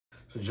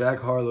So Jack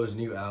Harlow's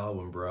new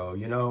album, bro.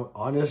 You know,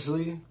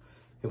 honestly,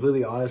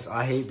 completely honest,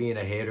 I hate being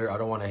a hater. I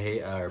don't want to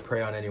hate or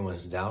prey on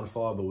anyone's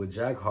downfall. But with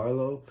Jack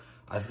Harlow,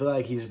 I feel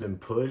like he's been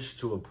pushed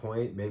to a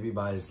point, maybe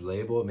by his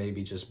label,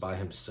 maybe just by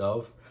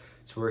himself,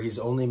 to where he's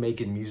only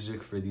making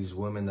music for these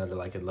women that are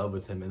like in love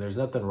with him. And there's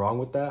nothing wrong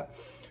with that.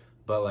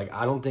 But like,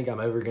 I don't think I'm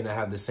ever going to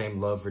have the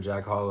same love for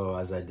Jack Harlow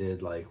as I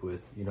did like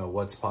with, you know,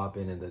 What's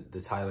Poppin' and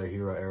the Tyler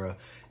Hero era.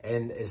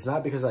 And it's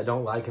not because I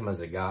don't like him as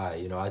a guy.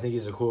 You know, I think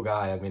he's a cool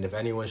guy. I mean, if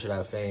anyone should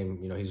have fame,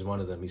 you know, he's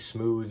one of them. He's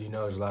smooth, you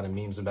know, there's a lot of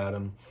memes about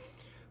him.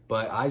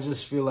 But I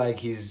just feel like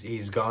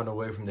he's gone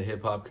away from the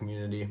hip hop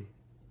community.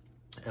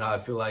 And I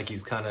feel like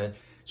he's kind of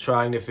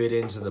trying to fit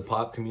into the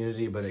pop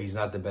community, but he's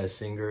not the best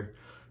singer.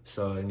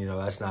 So, and you know,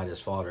 that's not his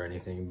fault or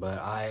anything, but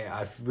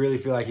I really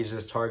feel like he's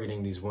just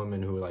targeting these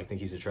women who like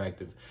think he's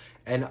attractive.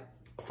 And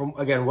from,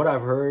 again, what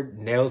I've heard,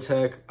 Nail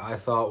Tech, I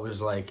thought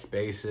was like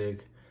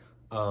basic.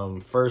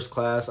 First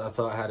Class, I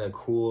thought had a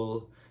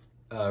cool,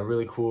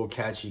 really cool,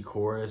 catchy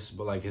chorus,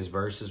 but like his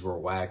verses were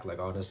whack. Like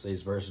honestly,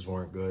 his verses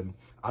weren't good.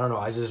 I don't know.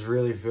 I just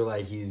really feel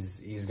like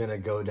he's gonna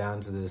go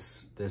down to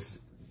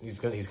he's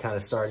kind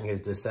of starting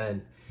his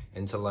descent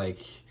into like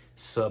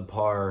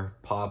subpar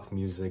pop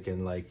music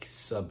and like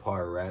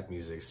subpar rap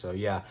music. So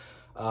yeah,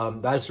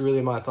 that's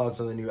really my thoughts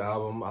on the new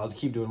album. I'll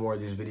keep doing more of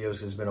these videos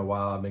because it's been a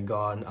while. I've been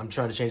gone. I'm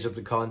trying to change up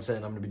the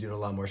content. I'm gonna be doing a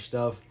lot more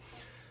stuff.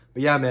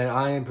 But yeah, man,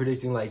 I am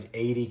predicting like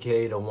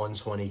 80K to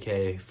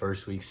 120K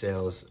first week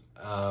sales.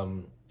 I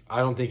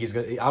don't think he's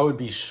gonna, I would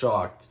be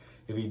shocked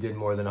if he did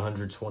more than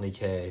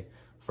 120K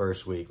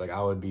first week. Like I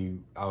would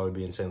be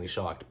insanely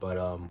shocked. But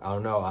I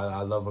don't know.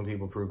 I love when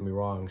people prove me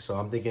wrong. So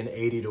I'm thinking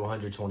 80 to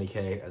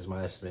 120K as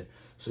my estimate.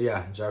 So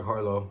yeah, Jack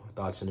Harlow,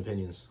 thoughts and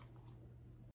opinions.